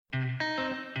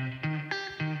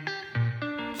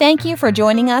Thank you for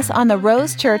joining us on the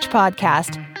Rose Church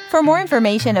Podcast. For more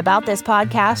information about this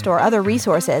podcast or other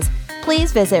resources,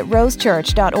 please visit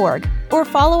rosechurch.org or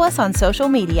follow us on social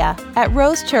media at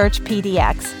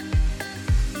rosechurchpdx.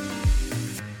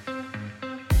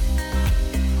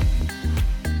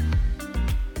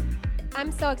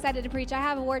 I'm so excited to preach. I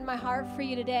have a word in my heart for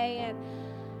you today,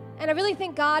 and I really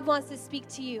think God wants to speak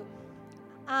to you.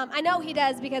 I know he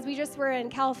does because we just were in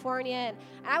California, and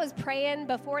I was praying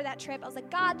before that trip. I was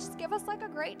like, God, just give us like a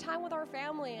great time with our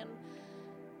family.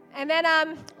 And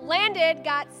then landed,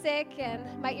 got sick, and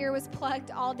my ear was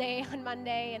plugged all day on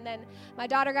Monday, and then my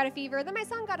daughter got a fever, then my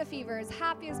son got a fever. It's the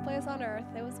happiest place on earth.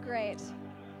 It was great.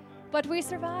 But we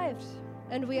survived,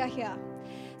 and we are here.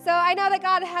 So I know that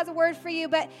God has a word for you,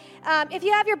 but if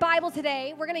you have your Bible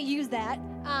today, we're going to use that.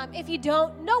 If you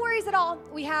don't, no worries at all.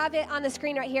 We have it on the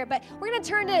screen right here, but we're going to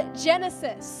turn to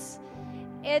Genesis.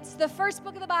 It's the first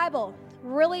book of the Bible.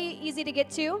 Really easy to get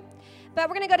to, but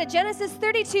we're going to go to Genesis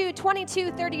 32,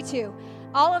 22, 32.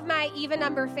 All of my even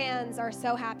number fans are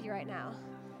so happy right now.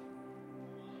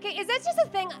 Okay, is that just a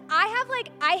thing?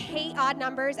 I hate odd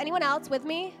numbers. Anyone else with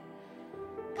me?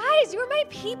 Guys, you're my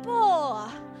people.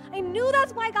 I knew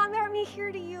that's why God brought me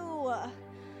here to you.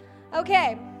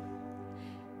 Okay.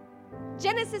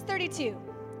 Genesis 32,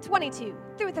 22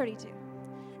 through 32. It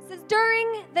says,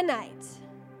 during the night,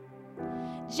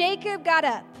 Jacob got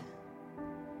up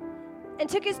and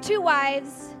took his two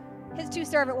wives, his two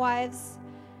servant wives,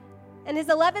 and his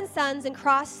 11 sons and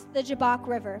crossed the Jabbok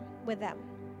River with them.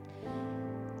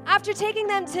 After taking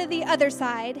them to the other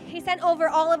side, he sent over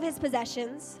all of his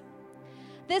possessions.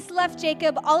 This left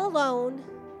Jacob all alone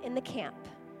in the camp.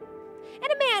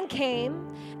 And a man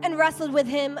came and wrestled with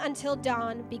him until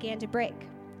dawn began to break.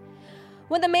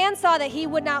 When the man saw that he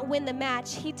would not win the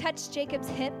match, he touched Jacob's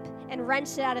hip and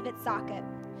wrenched it out of its socket.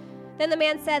 Then the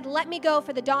man said, "Let me go,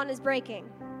 for the dawn is breaking."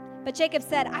 But Jacob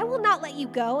said, "I will not let you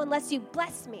go unless you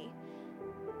bless me."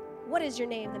 "What is your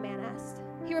name?" the man asked.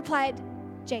 He replied,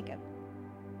 "Jacob."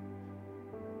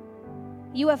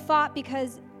 "You have fought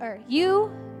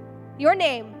your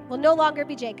name will no longer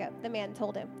be Jacob," the man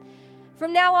told him.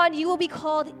 "From now on, you will be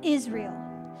called Israel,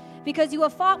 because you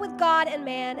have fought with God and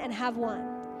man and have won."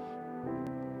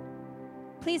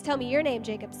 "Please tell me your name,"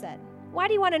 Jacob said. "Why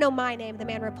do you want to know my name?" the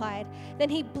man replied. Then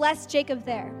he blessed Jacob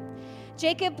there.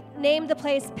 Jacob named the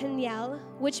place Peniel,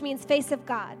 which means face of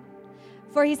God.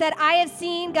 For he said, "I have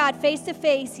seen God face to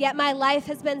face, yet my life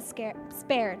has been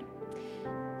spared."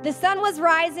 The sun was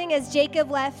rising as Jacob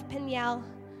left Peniel,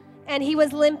 and he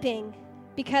was limping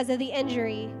because of the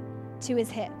injury to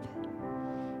his hip.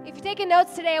 If you're taking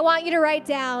notes today, I want you to write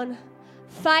down,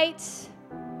 fight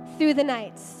through the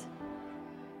night.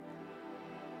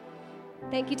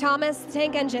 Thank you, Thomas, the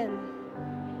tank engine.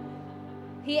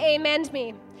 He amened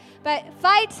me. But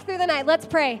fight through the night. Let's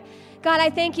pray. God,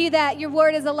 I thank you that your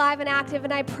word is alive and active,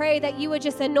 and I pray that you would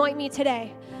just anoint me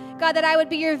today. God, that I would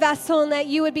be your vessel and that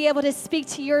you would be able to speak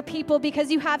to your people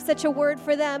because you have such a word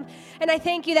for them. And I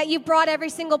thank you that you brought every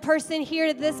single person here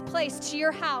to this place, to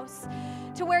your house,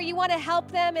 to where you want to help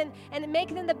them and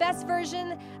make them the best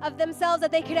version of themselves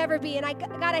that they could ever be. And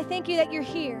God, I thank you that you're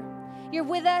here. You're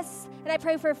with us, and I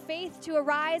pray for faith to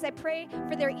arise. I pray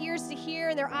for their ears to hear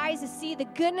and their eyes to see the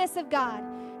goodness of God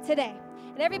today.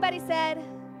 And everybody said,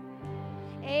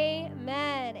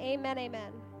 amen, amen,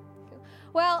 amen.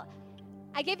 Well,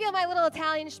 I give you my little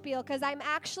Italian spiel because I'm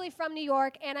actually from New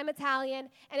York and I'm Italian.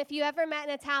 And if you ever met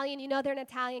an Italian, you know they're an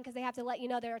Italian because they have to let you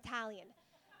know they're Italian.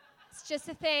 It's just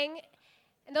a thing.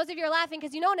 And those of you are laughing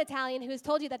because you know an Italian who has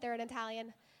told you that they're an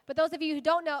Italian. But those of you who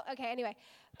don't know, okay, anyway.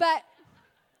 But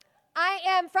I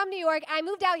am from New York. I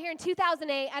moved out here in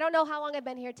 2008. I don't know how long I've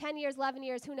been here, 10 years, 11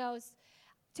 years, who knows?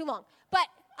 Too long. But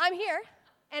I'm here,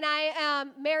 and I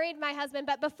married my husband.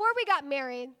 But before we got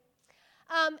married,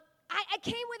 I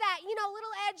came with that,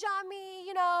 little edge on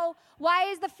me, why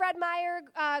is the Fred Meyer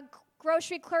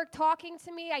grocery clerk talking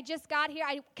to me? I just got here.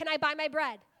 Can I buy my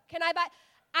bread?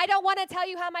 I don't want to tell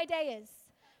you how my day is.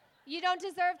 You don't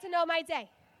deserve to know my day.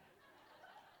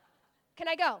 Can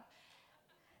I go?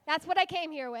 That's what I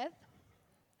came here with.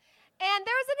 And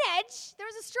there was an edge. There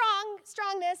was a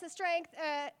strongness, a strength.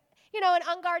 An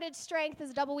unguarded strength is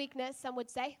a double weakness, some would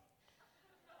say.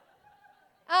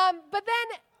 But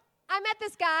then I met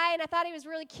this guy, and I thought he was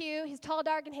really cute. He's tall,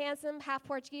 dark, and handsome, half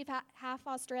Portuguese, half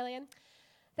Australian.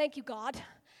 Thank you, God.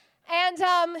 And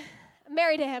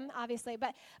married to him, obviously.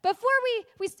 But before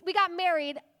we got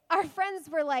married, our friends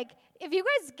were like, if you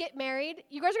guys get married,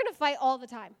 you guys are going to fight all the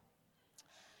time.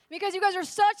 Because you guys are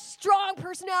such strong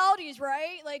personalities,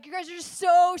 right? Like, you guys are just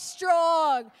so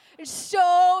strong and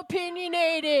so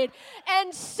opinionated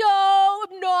and so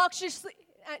obnoxiously.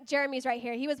 Jeremy's right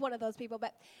here. He was one of those people,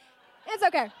 but it's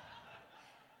okay.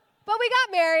 But we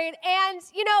got married, and,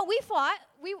 we fought.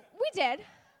 We did.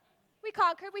 We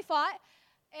conquered. We fought.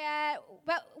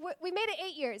 But we made it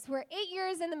 8 years. We're 8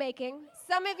 years in the making.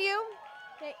 Some of you,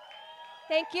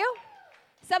 thank you.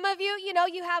 Some of you,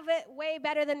 you have it way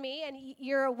better than me, and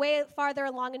you're way farther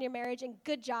along in your marriage, and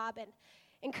good job, and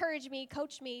encourage me,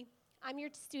 coach me. I'm your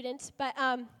student. But,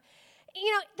 there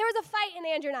was a fight in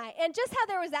Andrew and I, and just how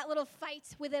there was that little fight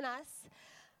within us,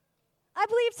 I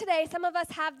believe today some of us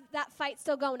have that fight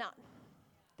still going on.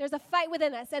 There's a fight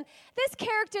within us. And this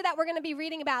character that we're going to be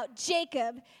reading about,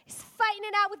 Jacob, is fighting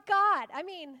it out with God. I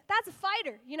mean, that's a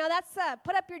fighter. That's a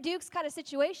put up your dukes kind of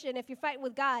situation if you're fighting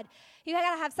with God. You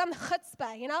got to have some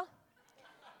chutzpah,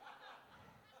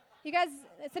 You guys,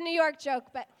 it's a New York joke,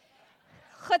 but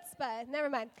chutzpah, never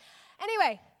mind.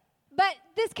 Anyway, but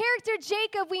this character,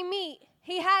 Jacob, we meet,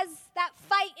 he has that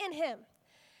fight in him.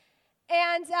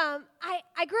 And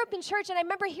I grew up in church, and I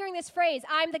remember hearing this phrase,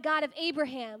 I'm the God of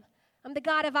Abraham, I'm the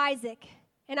God of Isaac,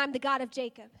 and I'm the God of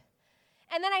Jacob.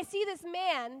 And then I see this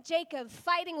man, Jacob,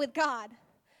 fighting with God.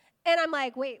 And I'm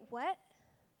like, wait, what?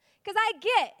 Because I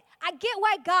get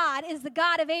why God is the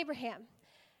God of Abraham.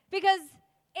 Because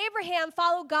Abraham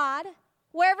followed God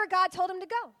wherever God told him to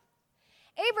go.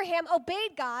 Abraham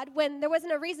obeyed God when there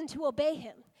wasn't a reason to obey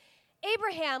him.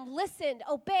 Abraham listened,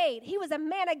 obeyed. He was a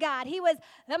man of God. He was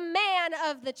the man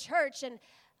of the church and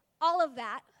all of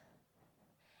that.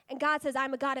 And God says,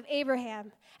 I'm a God of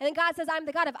Abraham. And then God says, I'm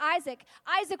the God of Isaac.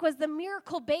 Isaac was the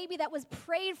miracle baby that was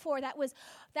prayed for, that was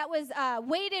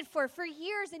waited for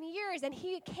years and years. And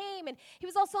he came, and he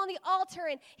was also on the altar,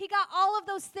 and he got all of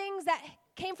those things that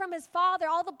came from his father,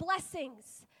 all the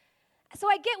blessings. So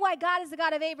I get why God is the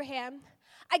God of Abraham.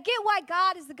 I get why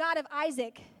God is the God of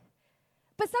Isaac.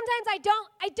 But sometimes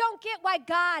I don't get why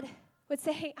God would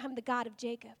say, hey, I'm the God of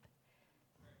Jacob.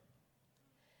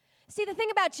 See, the thing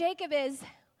about Jacob is,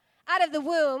 out of the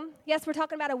womb, yes, we're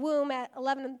talking about a womb at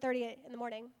 11:30 in the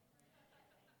morning.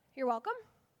 You're welcome.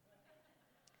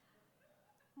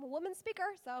 I'm a woman speaker,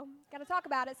 so got to talk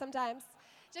about it sometimes.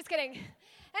 Just kidding.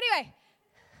 Anyway,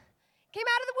 came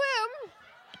out of the womb,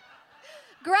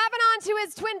 grabbing onto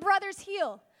his twin brother's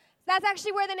heel. That's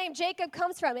actually where the name Jacob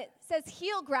comes from. It says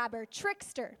heel grabber,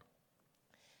 trickster.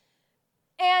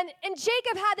 And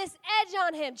Jacob had this edge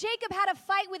on him. Jacob had a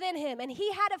fight within him, and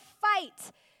he had a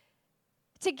fight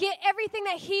to get everything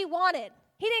that he wanted.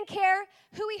 He didn't care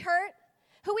who he hurt,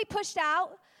 who he pushed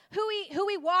out, who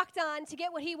he walked on to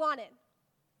get what he wanted.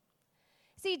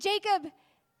 See, Jacob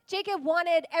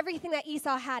wanted everything that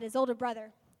Esau had, his older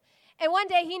brother. And one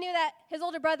day he knew that his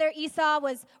older brother Esau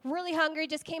was really hungry,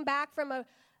 just came back from a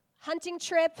hunting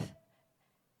trip,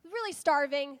 really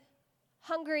starving,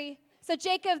 hungry. So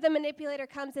Jacob, the manipulator,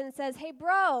 comes in and says, hey,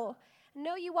 bro, I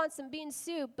know you want some bean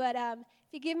soup, but if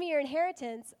you give me your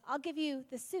inheritance, I'll give you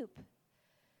the soup.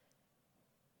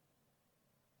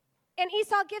 And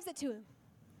Esau gives it to him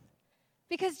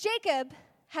because Jacob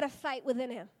had a fight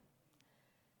within him.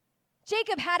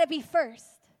 Jacob had to be first.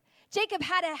 Jacob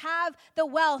had to have the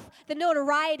wealth, the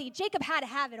notoriety. Jacob had to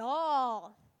have it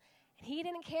all. And he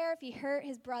didn't care if he hurt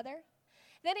his brother.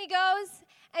 Then he goes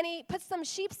and he puts some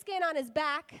sheepskin on his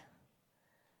back.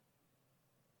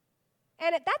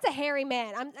 And that's a hairy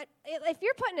man. If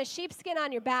you're putting a sheepskin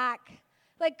on your back,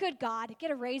 like, good God,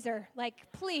 get a razor.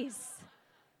 Like, please.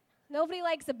 Nobody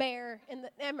likes a bear.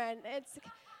 It's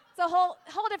a whole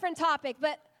different topic.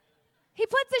 But he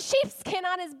puts a sheepskin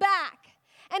on his back.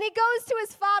 And he goes to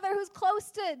his father who's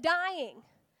close to dying.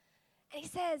 And he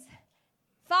says,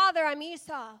 Father, I'm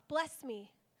Esau. Bless me.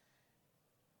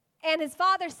 And his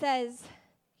father says,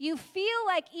 you feel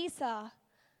like Esau,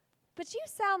 but you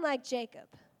sound like Jacob.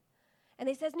 And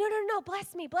he says, no,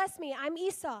 bless me, I'm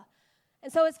Esau.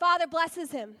 And so his father blesses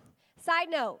him. Side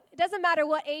note, it doesn't matter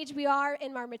what age we are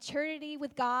in our maturity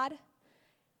with God.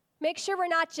 Make sure we're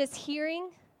not just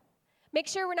hearing. Make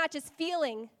sure we're not just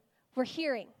feeling, we're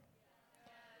hearing.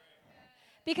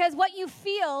 Because what you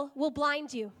feel will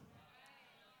blind you.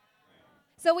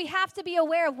 So we have to be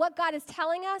aware of what God is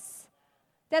telling us.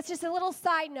 That's just a little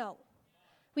side note.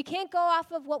 We can't go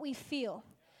off of what we feel.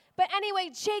 But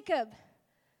anyway, Jacob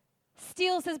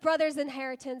steals his brother's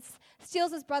inheritance,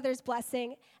 steals his brother's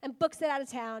blessing, and books it out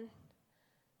of town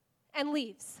and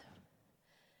leaves.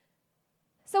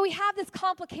 So we have this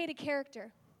complicated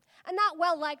character, a not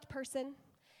well-liked person.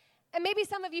 And maybe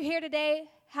some of you here today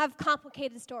have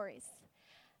complicated stories.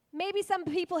 Maybe some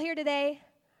people here today,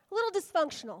 a little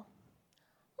dysfunctional,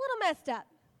 a little messed up.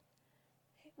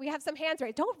 We have some hands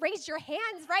raised. Don't raise your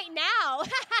hands right now.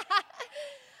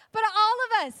 But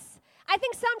all of us, I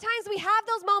think sometimes we have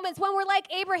those moments when we're like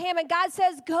Abraham and God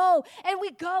says, go and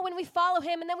we follow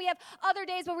him. And then we have other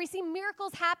days where we see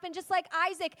miracles happen just like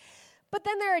Isaac. But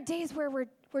then there are days where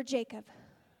we're Jacob.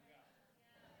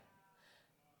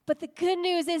 But the good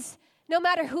news is no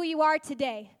matter who you are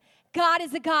today, God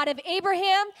is the God of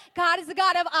Abraham, God is the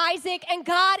God of Isaac, and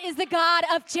God is the God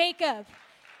of Jacob.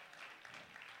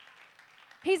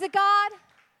 He's a God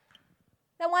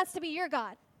that wants to be your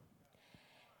God.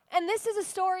 And this is a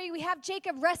story, we have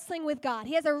Jacob wrestling with God.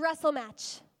 He has a wrestle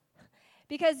match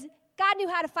because God knew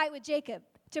how to fight with Jacob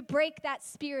to break that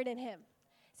spirit in him.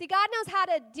 See, God knows how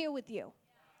to deal with you,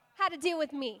 how to deal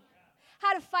with me,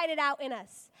 how to fight it out in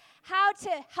us, how to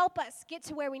help us get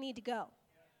to where we need to go,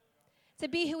 to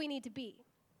be who we need to be.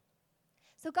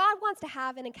 So God wants to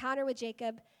have an encounter with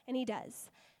Jacob, and he does.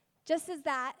 Just as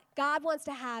that, God wants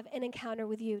to have an encounter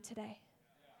with you today.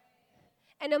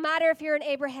 And no matter if you're an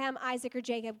Abraham, Isaac, or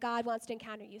Jacob, God wants to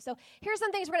encounter you. So here's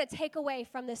some things we're going to take away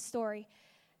from this story.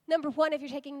 Number one, if you're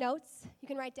taking notes, you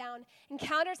can write down,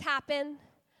 encounters happen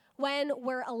when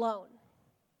we're alone.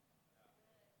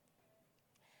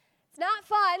 It's not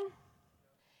fun.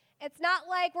 It's not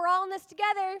like we're all in this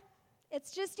together.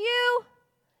 It's just you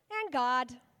and God.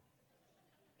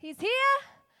 He's here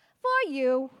for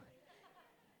you.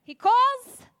 He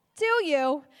calls to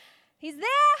you. He's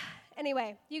there.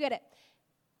 Anyway, you get it.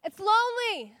 It's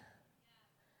lonely.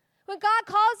 When God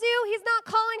calls you, he's not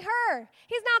calling her.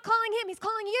 He's not calling him. He's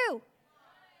calling you.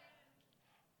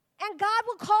 And God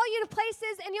will call you to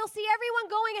places, and you'll see everyone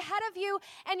going ahead of you,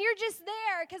 and you're just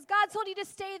there because God told you to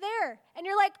stay there. And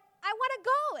you're like, I want to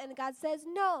go. And God says,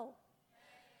 no.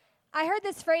 I heard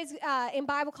this phrase in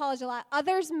Bible college a lot.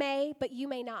 Others may, but you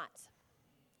may not.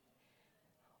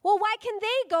 Well, why can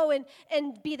they go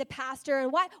and be the pastor?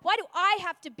 And why do I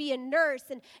have to be a nurse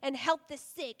and help the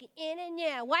sick?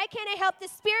 Why can't I help the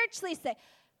spiritually sick?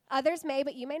 Others may,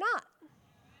 but you may not.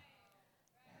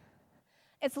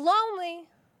 It's lonely.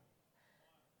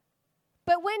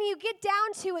 But when you get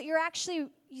down to it,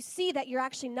 you see that you're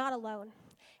actually not alone.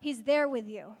 He's there with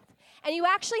you. And you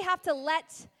actually have to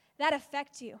let that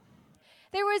affect you.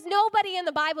 There was nobody in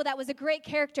the Bible that was a great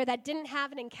character that didn't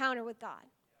have an encounter with God.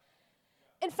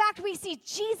 In fact, we see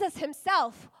Jesus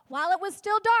himself, while it was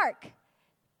still dark,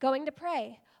 going to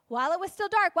pray. While it was still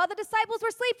dark, while the disciples were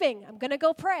sleeping, I'm going to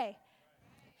go pray.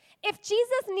 If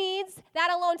Jesus needs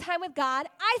that alone time with God,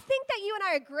 I think that you and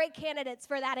I are great candidates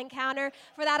for that encounter,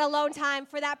 for that alone time,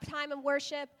 for that time of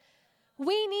worship.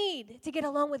 We need to get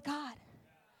alone with God.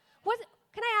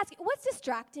 Can I ask you, what's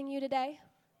distracting you today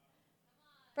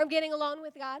from getting alone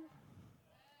with God?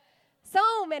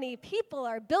 So many people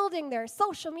are building their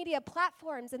social media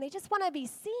platforms, and they just want to be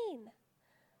seen.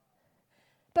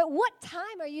 But what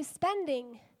time are you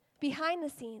spending behind the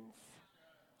scenes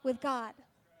with God?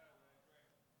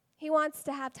 He wants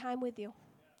to have time with you.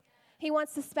 He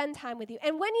wants to spend time with you.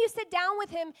 And when you sit down with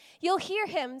him, you'll hear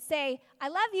him say, I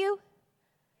love you.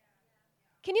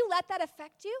 Can you let that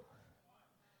affect you?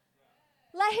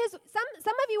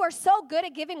 Some of you are so good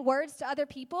at giving words to other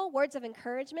people, words of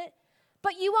encouragement,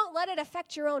 but you won't let it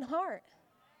affect your own heart.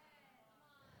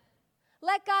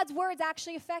 Let God's words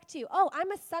actually affect you. Oh,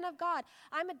 I'm a son of God.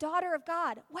 I'm a daughter of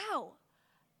God. Wow.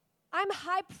 I'm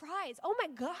high prize. Oh my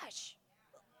gosh.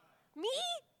 Me?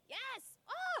 Yes.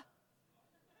 Oh.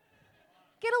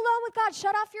 Get alone with God.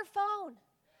 Shut off your phone.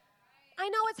 I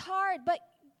know it's hard, but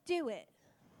do it.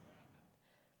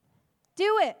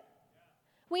 Do it.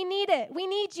 We need it. We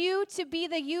need you to be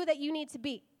the you that you need to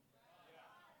be.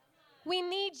 We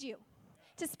need you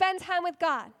to spend time with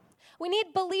God. We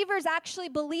need believers actually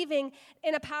believing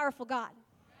in a powerful God.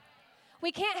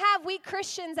 We can't have weak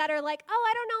Christians that are like, oh,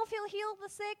 I don't know if he'll heal the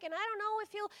sick, and I don't know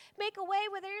if he'll make a way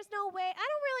where there's no way. I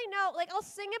don't really know. Like, I'll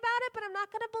sing about it, but I'm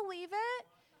not going to believe it.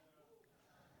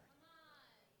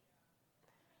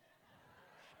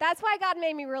 That's why God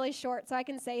made me really short, so I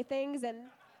can say things, and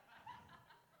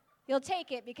you'll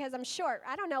take it because I'm short.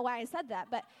 I don't know why I said that,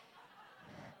 but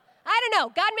I don't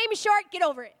know. God made me short. Get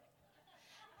over it.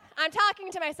 I'm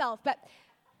talking to myself, but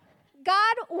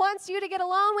God wants you to get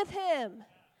alone with him.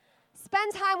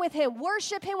 Spend time with him.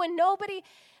 Worship him when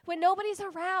nobody's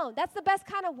around. That's the best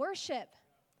kind of worship.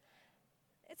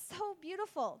 It's so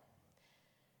beautiful.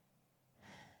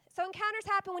 So encounters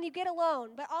happen when you get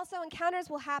alone, but also encounters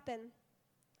will happen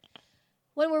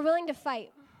when we're willing to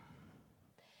fight.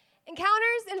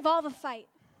 Encounters involve a fight.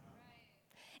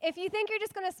 If you think you're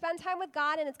just going to spend time with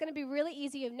God and it's going to be really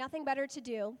easy, you have nothing better to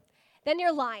do, then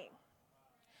you're lying.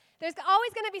 There's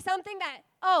always going to be something that,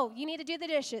 oh, you need to do the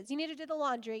dishes, you need to do the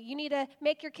laundry, you need to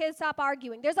make your kids stop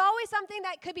arguing. There's always something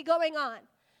that could be going on.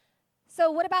 So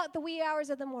what about the wee hours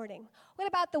of the morning? What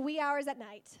about the wee hours at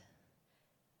night?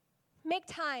 make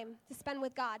time to spend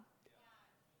with God,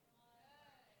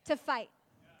 to fight.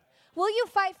 Will you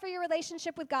fight for your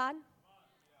relationship with God?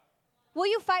 Will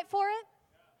you fight for it?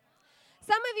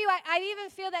 Some of you, I even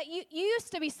feel that you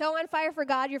used to be so on fire for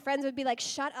God, your friends would be like,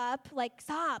 shut up, like,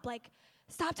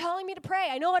 stop telling me to pray.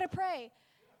 I know how to pray.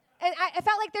 And I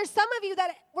felt like there's some of you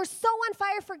that were so on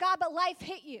fire for God, but life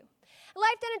hit you.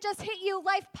 Life didn't just hit you,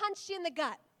 life punched you in the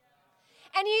gut.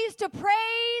 And you used to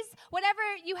praise whenever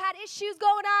you had issues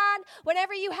going on,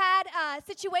 whenever you had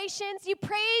situations, you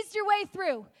praised your way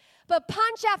through. But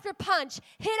punch after punch,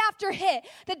 hit after hit,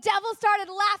 the devil started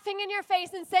laughing in your face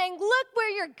and saying, look where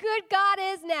your good God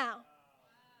is now.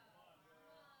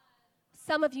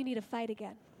 Some of you need to fight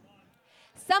again.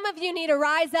 Some of you need to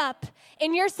rise up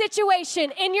in your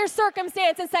situation, in your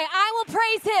circumstance, and say, I will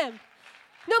praise him.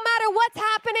 No matter what's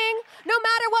happening, no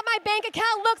matter what my bank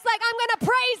account looks like, I'm going to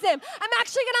praise him. I'm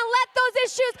actually going to let those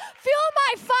issues fuel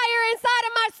my fire inside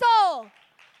of my soul.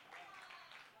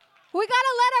 We got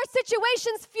to let our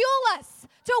situations fuel us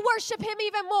to worship him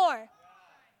even more.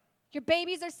 Your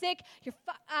babies are sick. You're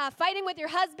fighting with your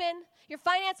husband. Your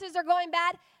finances are going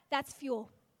bad. That's fuel.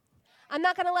 I'm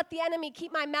not going to let the enemy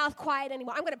keep my mouth quiet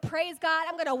anymore. I'm going to praise God.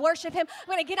 I'm going to worship him. I'm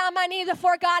going to get on my knees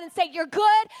before God and say, you're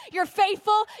good. You're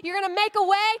faithful. You're going to make a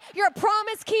way. You're a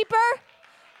promise keeper.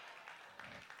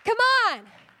 Come on.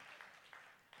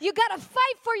 You got to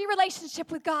fight for your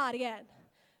relationship with God again.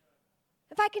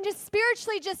 If I can just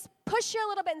spiritually just push you a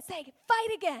little bit and say, fight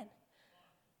again.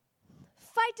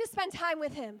 Fight to spend time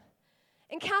with him.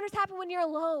 Encounters happen when you're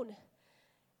alone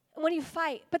and when you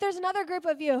fight. But there's another group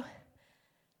of you,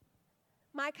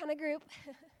 my kind of group.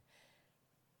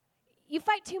 You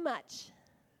fight too much.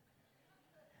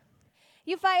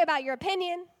 You fight about your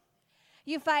opinion.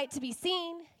 You fight to be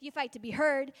seen. You fight to be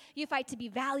heard. You fight to be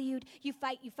valued. You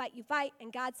fight.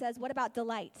 And God says, what about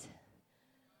delight?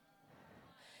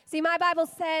 See, my Bible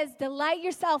says, delight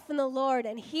yourself in the Lord,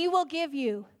 and he will give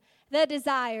you the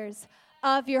desires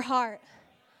of your heart.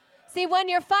 See, when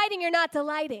you're fighting, you're not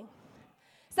delighting.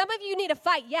 Some of you need to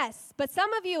fight, yes, but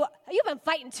some of you, you've been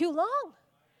fighting too long.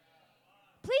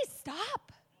 Please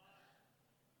stop.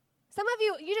 Some of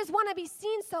you, you just want to be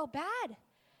seen so bad.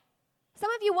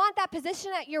 Some of you want that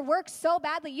position at your work so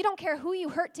badly, you don't care who you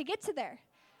hurt to get to there.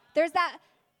 There's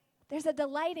a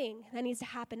delighting that needs to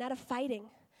happen, not a fighting.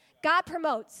 God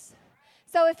promotes.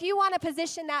 So if you want a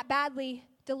position that badly,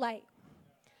 delight.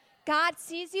 God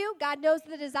sees you. God knows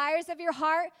the desires of your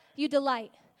heart. You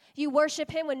delight. You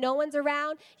worship him when no one's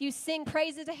around. You sing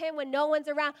praises to him when no one's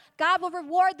around. God will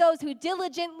reward those who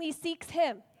diligently seeks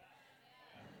him.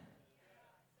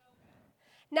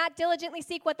 Not diligently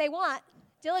seek what they want.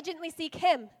 Diligently seek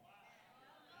him.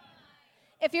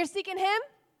 If you're seeking him,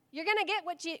 you're going to get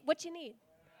what you need.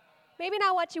 Maybe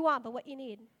not what you want, but what you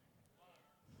need.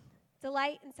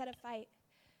 Delight instead of fight.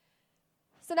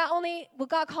 So not only will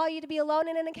God call you to be alone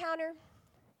in an encounter,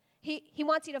 he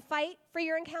wants you to fight for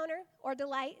your encounter or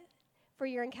delight for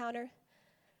your encounter.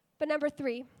 But number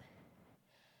 3,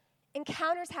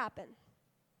 encounters happen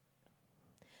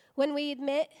when we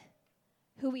admit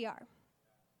who we are.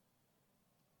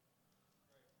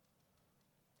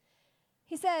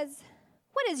 He says,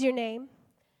 what is your name?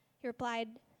 He replied,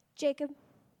 Jacob.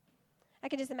 I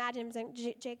can just imagine him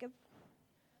saying, Jacob.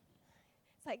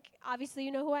 It's like, obviously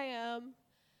you know who I am.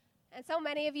 And so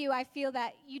many of you, I feel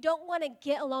that you don't want to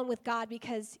get alone with God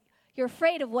because you're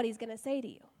afraid of what he's going to say to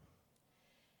you.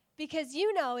 Because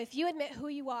you know if you admit who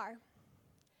you are,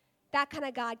 that kind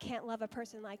of God can't love a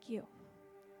person like you.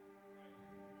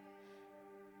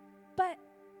 But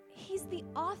he's the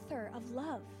author of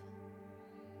love.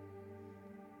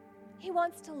 He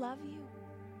wants to love you.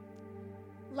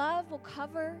 Love will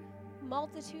cover a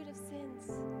multitude of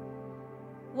sins.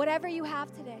 Whatever you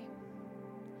have today.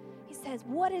 He says,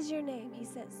 what is your name? He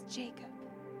says, Jacob.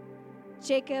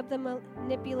 Jacob the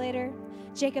manipulator.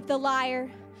 Jacob the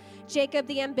liar. Jacob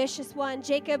the ambitious one.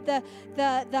 Jacob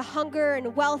the hunger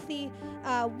and wealthy,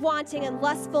 wanting and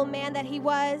lustful man that he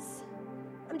was.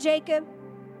 I'm Jacob.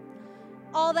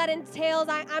 All that entails,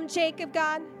 I'm Jacob,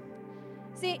 God.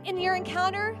 See, in your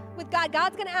encounter with God,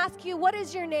 God's going to ask you, what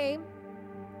is your name?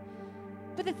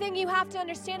 But the thing you have to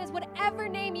understand is whatever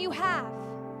name you have,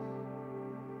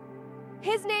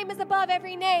 his name is above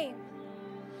every name.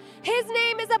 His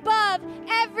name is above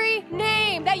every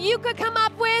name that you could come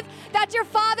up with, that your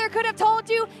father could have told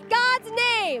you. God's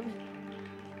name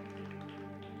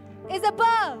is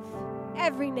above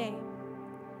every name.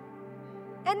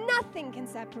 And nothing can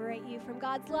separate you from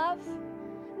God's love.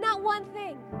 Not one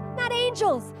thing. Not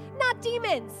angels. Not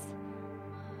demons.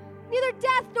 Neither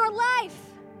death nor life.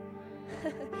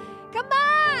 Come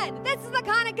on! This is the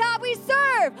kind of God we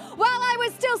serve. While I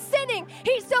was still sinning,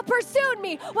 He still pursued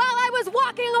me. While I was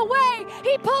walking away,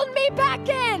 He pulled me back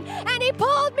in, and He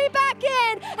pulled me back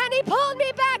in, and He pulled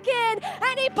me back in,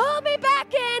 and He pulled me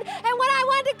back in. And when I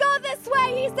wanted to go this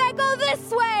way, He said, go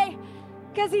this way,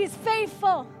 because He's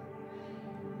faithful.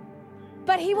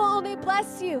 But He will only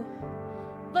bless you.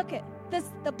 Look at this,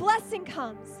 the blessing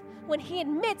comes when He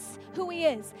admits who He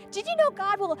is. Did you know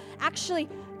God will actually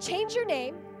change your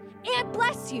name and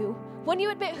bless you when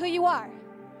you admit who you are?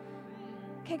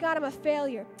 Okay, God, I'm a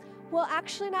failure. Well,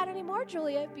 actually not anymore,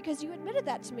 Julia, because you admitted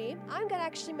that to me. I'm going to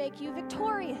actually make you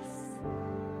victorious.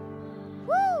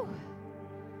 Woo!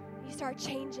 You start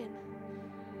changing.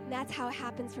 And that's how it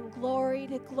happens from glory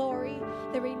to glory,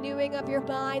 the renewing of your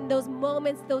mind, those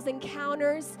moments, those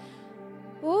encounters.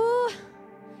 Ooh,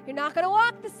 you're not going to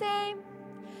walk the same.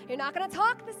 You're not going to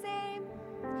talk the same.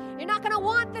 You're not going to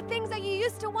want the things that you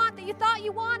used to want, that you thought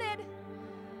you wanted.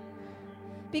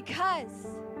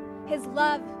 Because His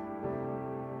love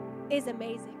is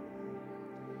amazing.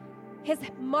 His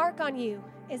mark on you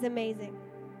is amazing.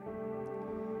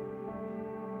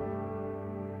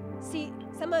 See,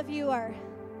 some of you are,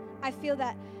 I feel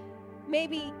that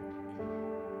maybe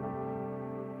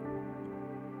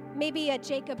a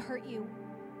Jacob hurt you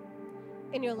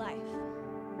in your life.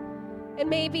 And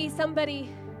maybe somebody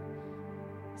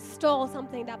stole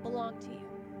something that belonged to you.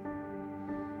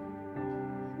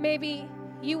 Maybe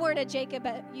you weren't a Jacob,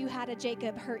 but you had a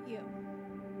Jacob hurt you.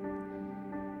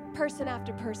 Person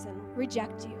after person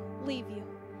reject you, leave you,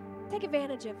 take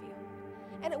advantage of you.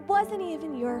 And it wasn't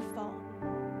even your fault.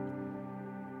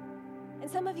 And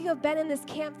some of you have been in this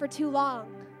camp for too long.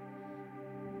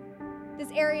 This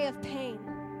area of pain,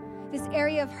 this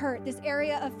area of hurt, this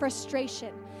area of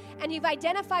frustration. And you've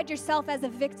identified yourself as a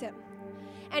victim.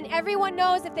 And everyone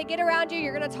knows if they get around you,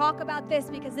 you're going to talk about this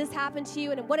because this happened to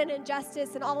you and what an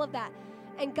injustice and all of that.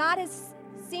 And God has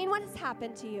seen what has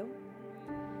happened to you.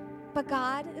 But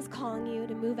God is calling you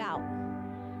to move out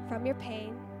from your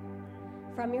pain,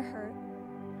 from your hurt.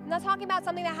 I'm not talking about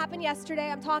something that happened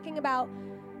yesterday. I'm talking about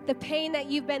the pain that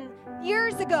you've been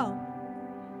years ago.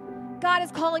 God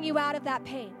is calling you out of that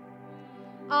pain,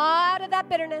 out of that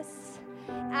bitterness,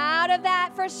 out of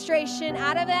that frustration,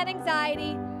 out of that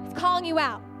anxiety. He's calling you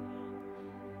out.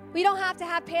 We don't have to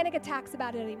have panic attacks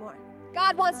about it anymore.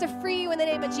 God wants to free you in the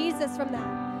name of Jesus from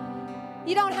that.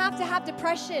 You don't have to have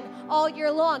depression all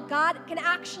year long. God can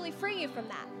actually free you from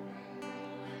that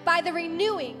by the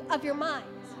renewing of your mind.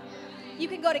 You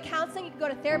can go to counseling, you can go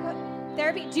to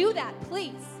therapy. Do that,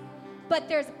 please. But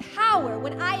there's power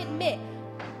when I admit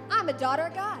I'm a daughter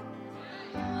of God.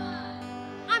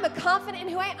 I'm a confident in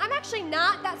who I am. I'm actually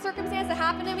not that circumstance that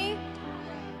happened to me.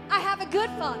 I have a good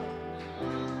Father.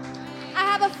 I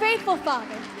have a faithful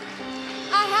Father.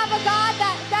 I have a God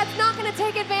that's not going to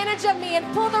take advantage of me and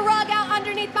pull the rug out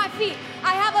underneath my feet.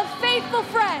 I have a faithful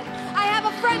friend. I have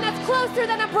a friend that's closer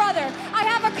than a brother. I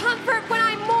have a comfort when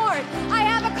I mourn. I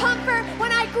have a comfort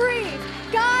when I grieve.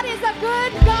 God is a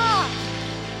good God.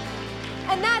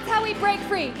 And that's how we break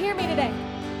free. Hear me today.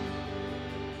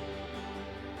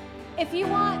 If you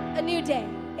want a new day,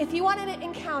 if you want an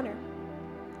encounter,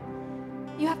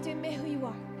 you have to admit who you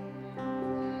are.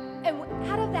 And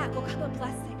out of that will come a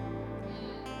blessing.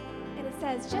 And it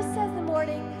says, just as the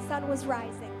morning sun was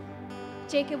rising,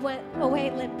 Jacob went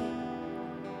away limping.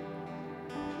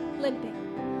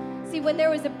 Limping. See, when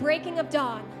there was a breaking of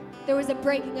dawn, there was a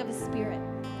breaking of his spirit.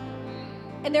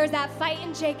 And there's that fight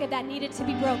in Jacob that needed to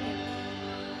be broken.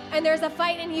 And there's a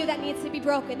fight in you that needs to be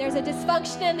broken. There's a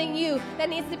dysfunction in you that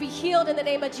needs to be healed in the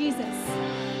name of Jesus.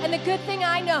 And the good thing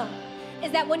I know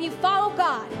is that when you follow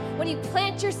God, when you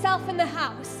plant yourself in the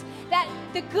house, that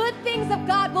the good things of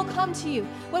God will come to you.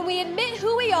 When we admit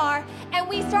who we are and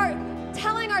we start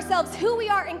telling ourselves who we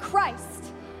are in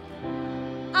Christ.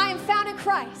 I am found in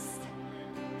Christ.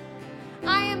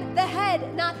 I am the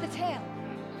head, not the tail.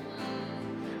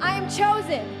 I am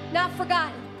chosen, not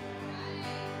forgotten.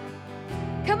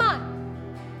 Come on.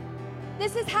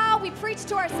 This is how we preach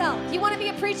to ourselves. You want to be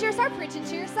a preacher? Start preaching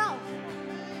to yourself.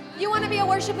 You want to be a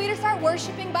worship leader? Start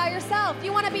worshiping by yourself.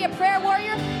 You want to be a prayer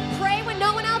warrior? Pray when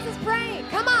no one else is praying.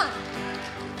 Come on.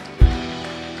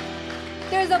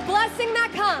 There's a blessing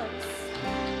that comes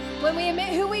when we admit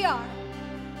who we are,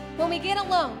 when we get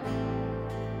alone,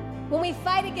 when we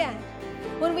fight again,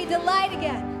 when we delight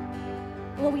again,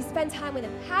 when we spend time with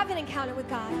Him. Have an encounter with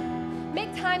God.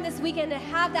 Make time this weekend to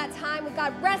have that time with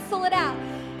God. Wrestle it out.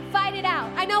 Fight it out.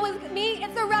 I know with me,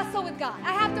 it's a wrestle with God.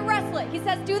 I have to wrestle it. He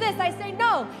says, do this. I say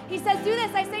no. He says, do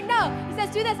this. I say no. He says,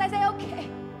 do this. I say, okay.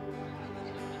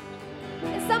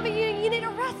 And some of you, you need to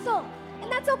wrestle.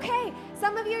 And that's okay.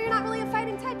 some of you, you're not really a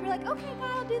fighting type. You're like, okay, God,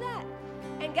 I'll do that.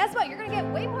 And guess what? You're going to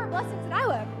get way more blessings than I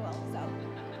ever will.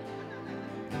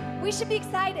 So we should be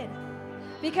excited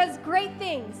because great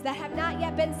things that have not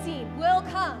yet been seen will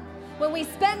come when we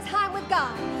spend time with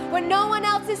God, when no one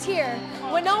else is here,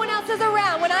 when no one else is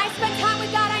around. When I spend time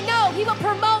with God, I know He will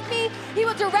promote